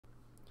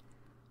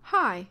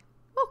Hi,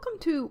 welcome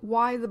to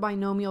Why the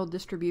Binomial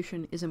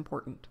Distribution is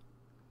Important.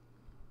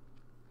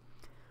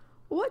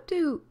 What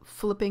do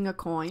flipping a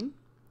coin,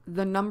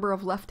 the number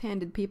of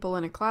left-handed people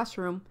in a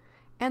classroom,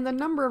 and the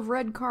number of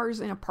red cars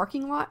in a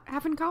parking lot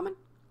have in common?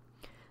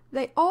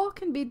 They all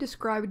can be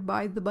described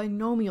by the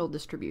binomial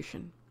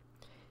distribution.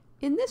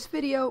 In this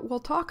video, we'll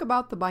talk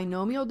about the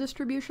binomial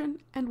distribution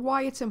and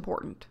why it's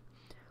important.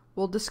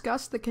 We'll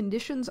discuss the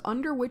conditions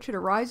under which it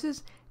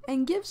arises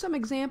and give some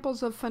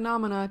examples of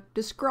phenomena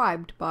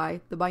described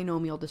by the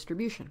binomial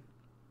distribution.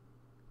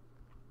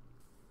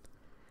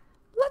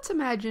 Let's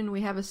imagine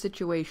we have a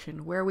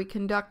situation where we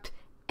conduct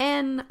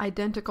n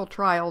identical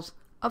trials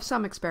of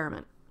some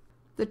experiment.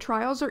 The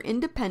trials are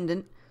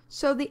independent,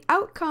 so the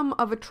outcome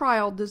of a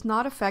trial does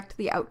not affect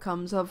the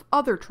outcomes of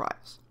other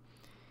trials.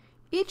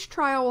 Each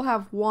trial will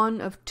have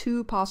one of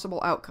two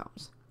possible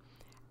outcomes.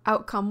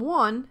 Outcome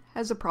 1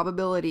 has a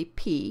probability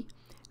p,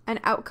 and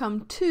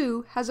outcome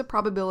 2 has a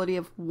probability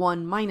of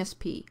 1 minus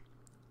p.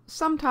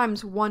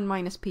 Sometimes 1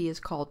 minus p is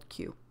called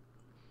q.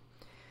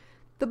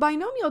 The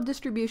binomial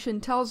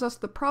distribution tells us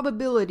the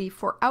probability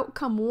for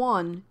outcome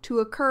 1 to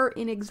occur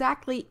in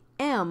exactly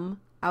m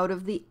out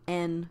of the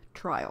n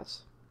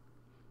trials.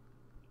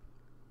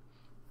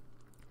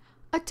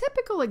 A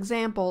typical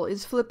example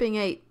is flipping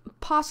a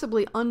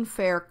possibly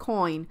unfair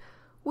coin,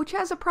 which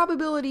has a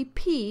probability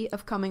p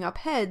of coming up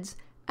heads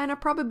and a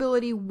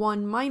probability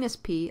 1 minus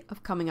p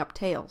of coming up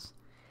tails.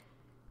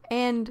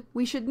 And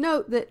we should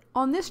note that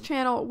on this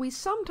channel we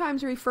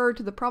sometimes refer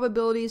to the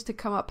probabilities to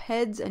come up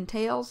heads and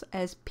tails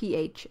as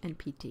ph and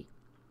pt.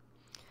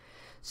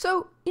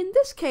 So in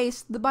this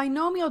case, the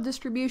binomial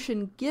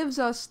distribution gives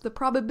us the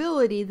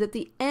probability that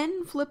the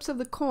n flips of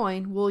the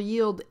coin will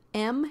yield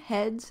m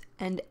heads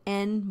and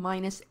n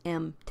minus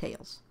m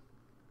tails.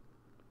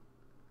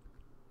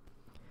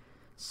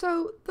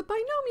 So the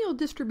binomial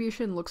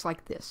distribution looks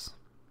like this.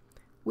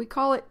 We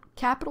call it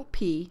capital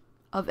P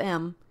of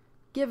m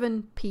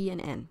given p and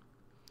n.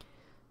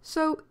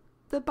 So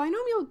the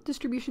binomial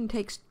distribution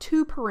takes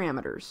two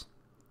parameters.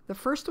 The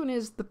first one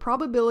is the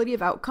probability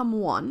of outcome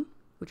 1,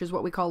 which is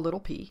what we call little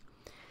p,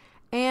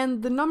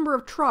 and the number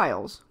of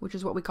trials, which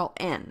is what we call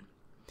n.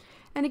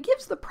 And it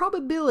gives the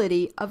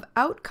probability of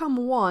outcome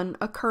 1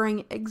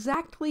 occurring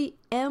exactly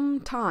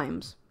m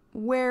times,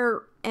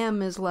 where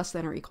m is less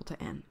than or equal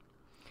to n.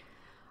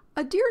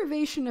 A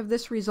derivation of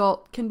this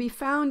result can be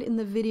found in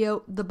the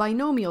video The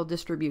Binomial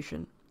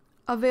Distribution,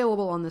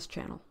 available on this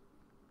channel.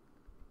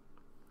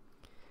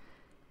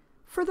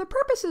 For the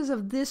purposes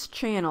of this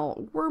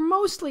channel, we're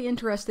mostly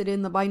interested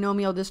in the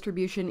binomial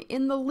distribution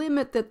in the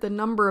limit that the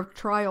number of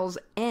trials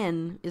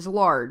n is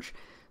large,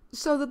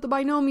 so that the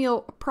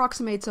binomial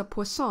approximates a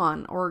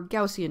Poisson or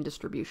Gaussian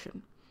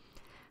distribution.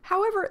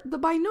 However, the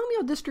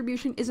binomial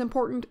distribution is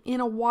important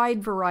in a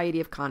wide variety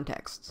of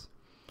contexts.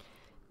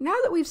 Now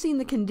that we've seen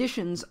the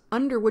conditions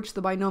under which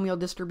the binomial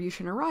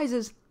distribution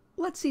arises,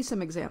 let's see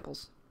some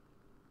examples.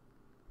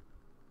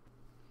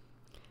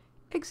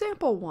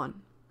 Example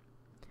 1.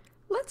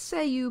 Let's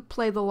say you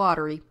play the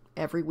lottery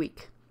every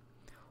week.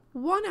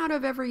 1 out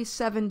of every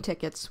 7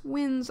 tickets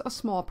wins a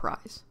small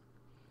prize.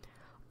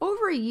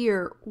 Over a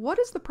year, what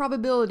is the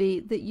probability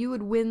that you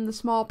would win the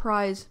small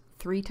prize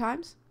 3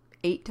 times,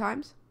 8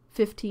 times,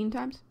 15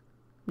 times?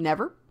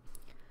 Never.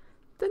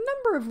 The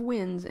number of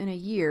wins in a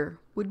year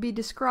would be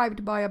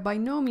described by a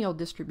binomial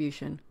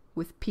distribution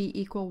with p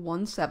equal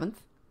 1/7,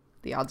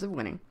 the odds of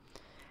winning,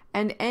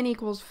 and n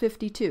equals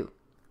 52,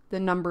 the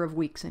number of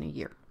weeks in a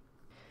year.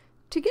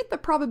 To get the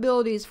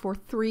probabilities for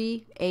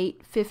 3,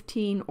 8,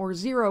 15, or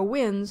 0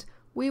 wins,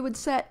 we would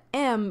set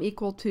m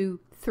equal to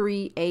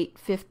 3, 8,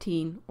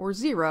 15, or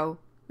 0,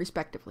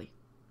 respectively.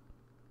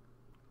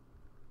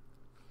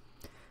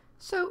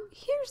 So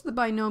here's the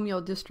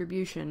binomial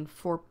distribution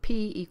for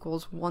p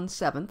equals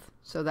 1/7,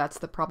 so that's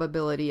the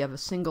probability of a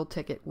single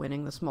ticket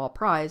winning the small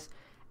prize,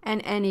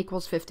 and n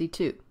equals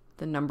 52,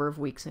 the number of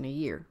weeks in a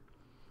year.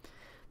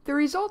 The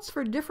results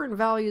for different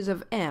values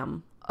of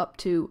m, up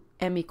to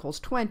m equals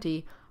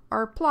 20,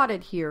 are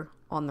plotted here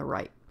on the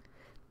right.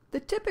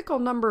 The typical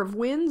number of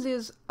wins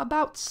is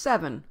about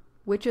 7,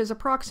 which is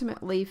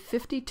approximately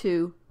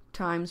 52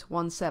 times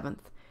 1/7,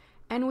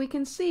 and we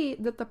can see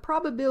that the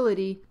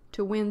probability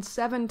to win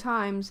 7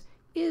 times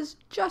is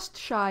just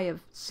shy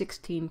of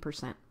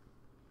 16%.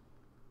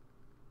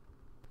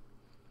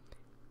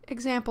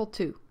 Example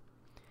 2.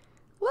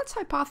 Let's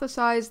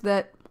hypothesize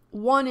that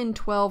 1 in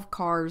 12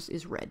 cars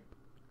is red.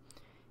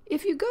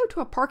 If you go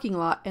to a parking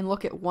lot and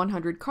look at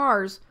 100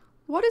 cars,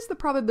 what is the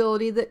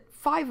probability that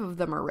 5 of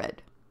them are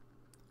red?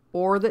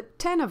 Or that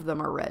 10 of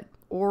them are red?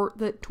 Or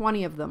that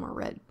 20 of them are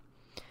red?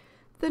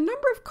 The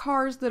number of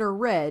cars that are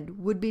red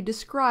would be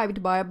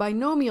described by a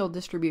binomial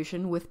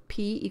distribution with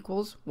p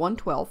equals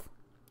 1/12,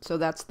 so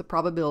that's the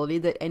probability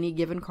that any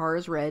given car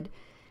is red,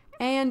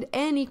 and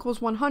n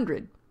equals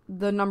 100,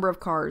 the number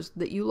of cars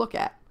that you look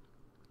at.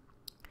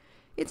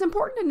 It's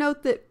important to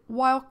note that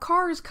while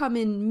cars come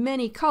in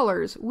many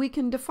colors, we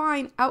can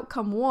define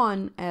outcome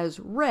 1 as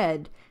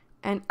red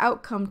and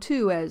outcome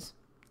 2 as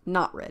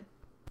not red.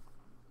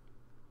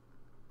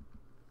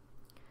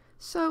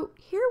 So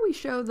here we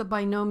show the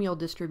binomial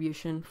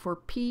distribution for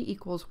p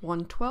equals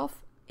 1/12,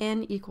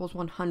 n equals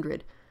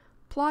 100,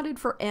 plotted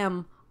for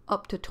m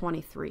up to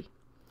 23.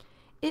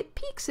 It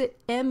peaks at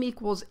m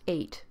equals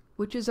 8,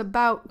 which is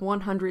about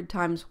 100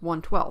 times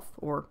 1/12,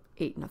 or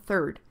 8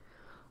 1/3.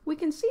 We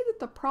can see that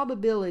the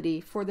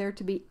probability for there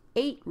to be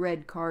 8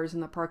 red cars in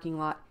the parking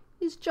lot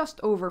is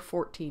just over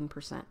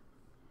 14%.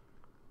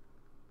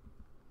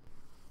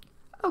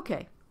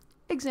 Okay,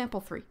 example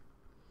 3.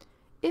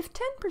 If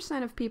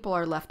 10% of people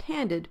are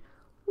left-handed,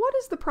 what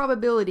is the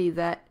probability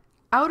that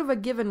out of a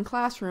given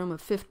classroom of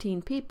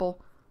 15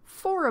 people,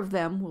 4 of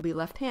them will be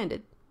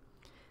left-handed?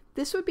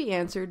 This would be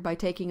answered by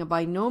taking a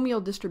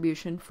binomial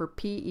distribution for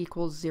p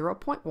equals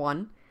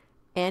 0.1,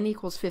 n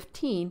equals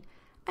 15,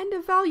 and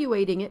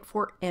evaluating it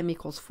for m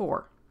equals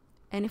 4.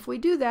 And if we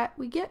do that,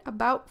 we get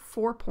about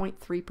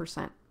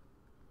 4.3%.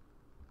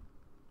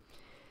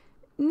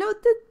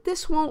 Note that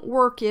this won't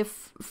work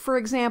if, for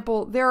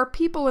example, there are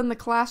people in the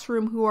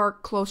classroom who are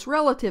close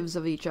relatives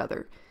of each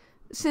other.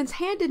 Since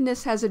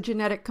handedness has a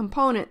genetic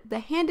component, the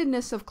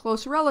handedness of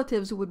close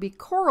relatives would be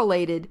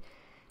correlated,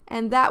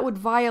 and that would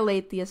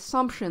violate the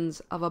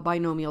assumptions of a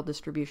binomial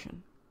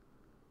distribution.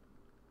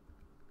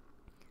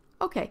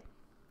 Okay,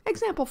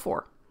 example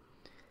 4.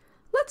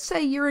 Let's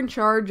say you're in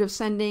charge of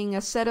sending a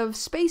set of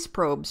space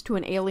probes to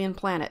an alien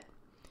planet.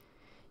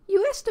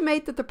 You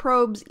estimate that the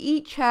probes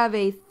each have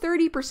a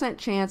 30%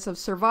 chance of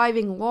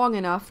surviving long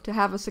enough to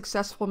have a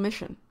successful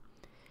mission.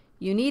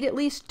 You need at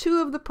least 2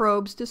 of the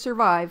probes to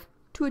survive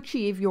to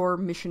achieve your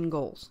mission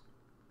goals.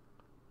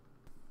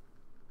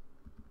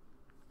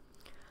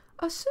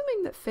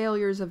 Assuming that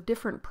failures of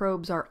different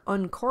probes are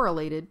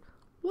uncorrelated,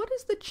 what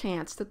is the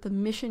chance that the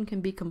mission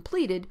can be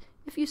completed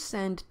if you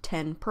send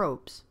 10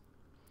 probes?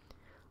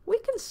 We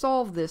can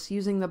solve this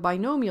using the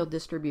binomial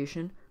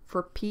distribution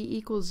for p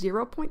equals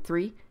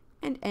 0.3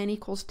 and n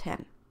equals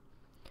 10.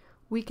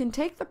 We can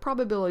take the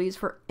probabilities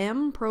for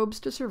m probes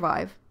to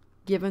survive,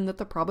 given that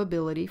the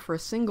probability for a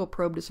single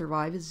probe to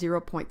survive is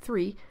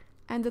 0.3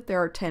 and that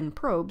there are 10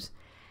 probes,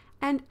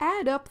 and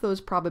add up those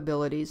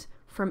probabilities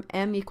from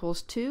m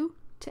equals 2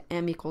 to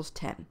m equals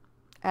 10,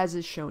 as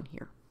is shown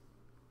here.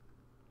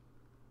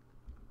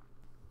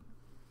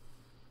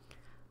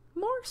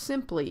 More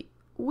simply,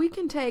 we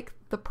can take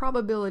the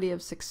probability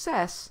of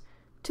success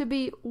to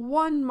be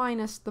 1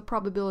 minus the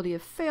probability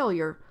of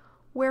failure,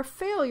 where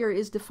failure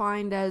is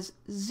defined as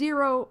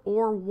 0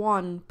 or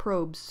 1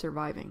 probes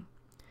surviving.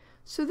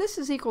 So this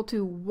is equal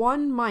to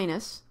 1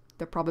 minus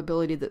the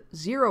probability that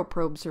 0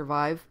 probes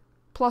survive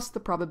plus the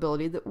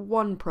probability that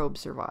 1 probe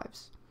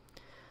survives.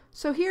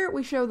 So here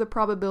we show the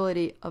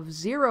probability of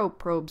 0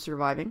 probes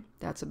surviving,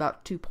 that's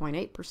about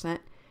 2.8%,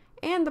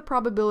 and the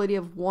probability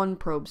of 1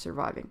 probe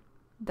surviving,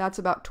 that's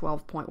about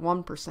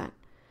 12.1%.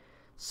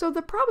 So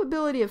the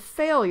probability of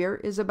failure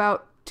is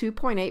about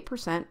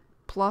 2.8%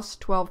 plus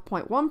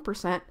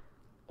 12.1%,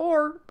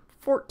 or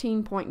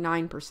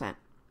 14.9%.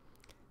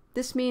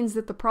 This means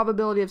that the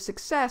probability of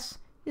success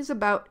is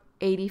about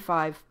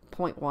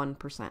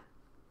 85.1%.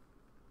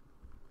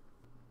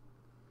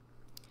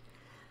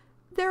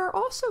 There are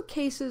also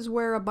cases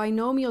where a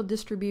binomial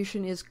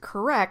distribution is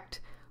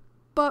correct,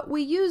 but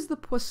we use the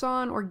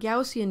Poisson or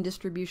Gaussian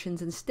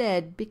distributions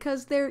instead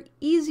because they're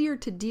easier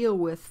to deal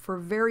with for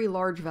very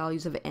large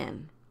values of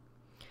n.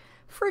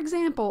 For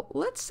example,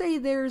 let's say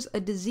there's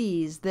a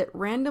disease that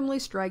randomly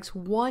strikes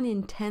 1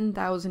 in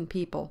 10,000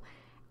 people,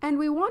 and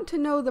we want to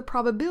know the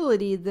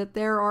probability that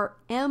there are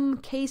m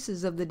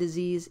cases of the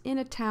disease in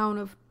a town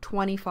of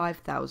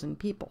 25,000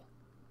 people.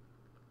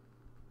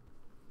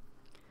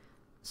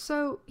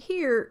 So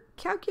here,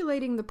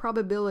 calculating the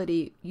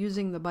probability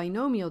using the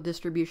binomial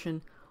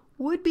distribution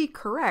would be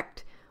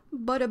correct,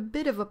 but a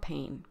bit of a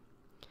pain.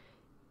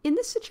 In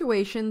this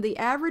situation, the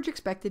average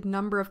expected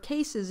number of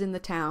cases in the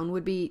town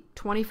would be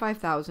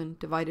 25,000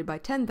 divided by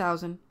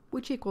 10,000,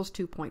 which equals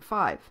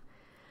 2.5.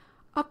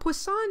 A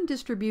Poisson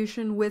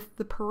distribution with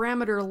the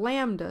parameter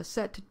lambda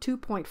set to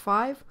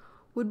 2.5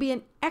 would be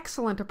an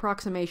excellent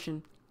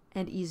approximation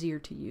and easier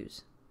to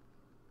use.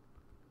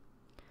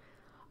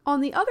 On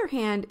the other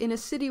hand, in a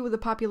city with a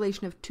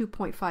population of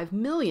 2.5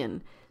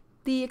 million,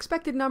 the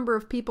expected number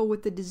of people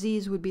with the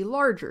disease would be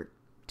larger,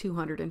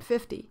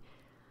 250.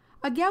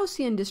 A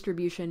Gaussian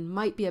distribution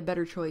might be a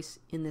better choice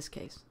in this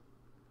case.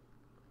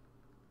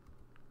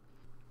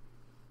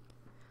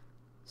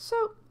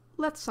 So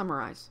let's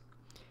summarize.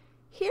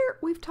 Here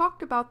we've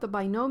talked about the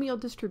binomial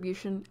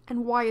distribution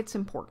and why it's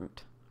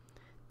important.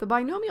 The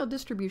binomial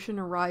distribution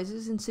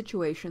arises in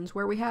situations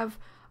where we have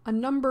a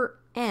number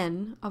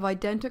n of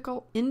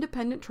identical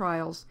independent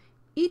trials,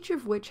 each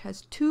of which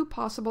has 2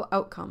 possible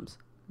outcomes,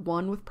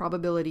 one with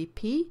probability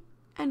p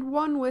and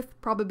one with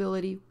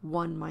probability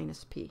 1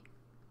 minus p.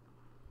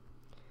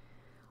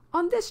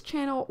 On this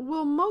channel,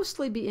 we'll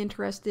mostly be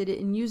interested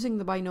in using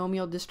the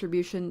binomial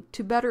distribution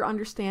to better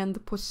understand the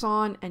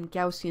Poisson and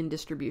Gaussian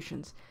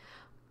distributions,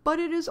 but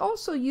it is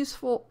also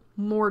useful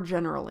more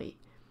generally.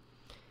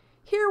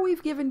 Here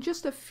we've given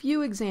just a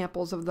few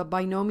examples of the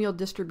binomial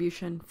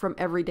distribution from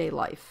everyday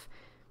life.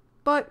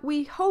 but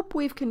we hope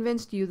we've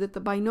convinced you that the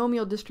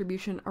binomial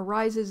distribution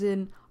arises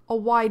in a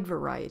wide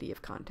variety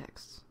of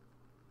contexts.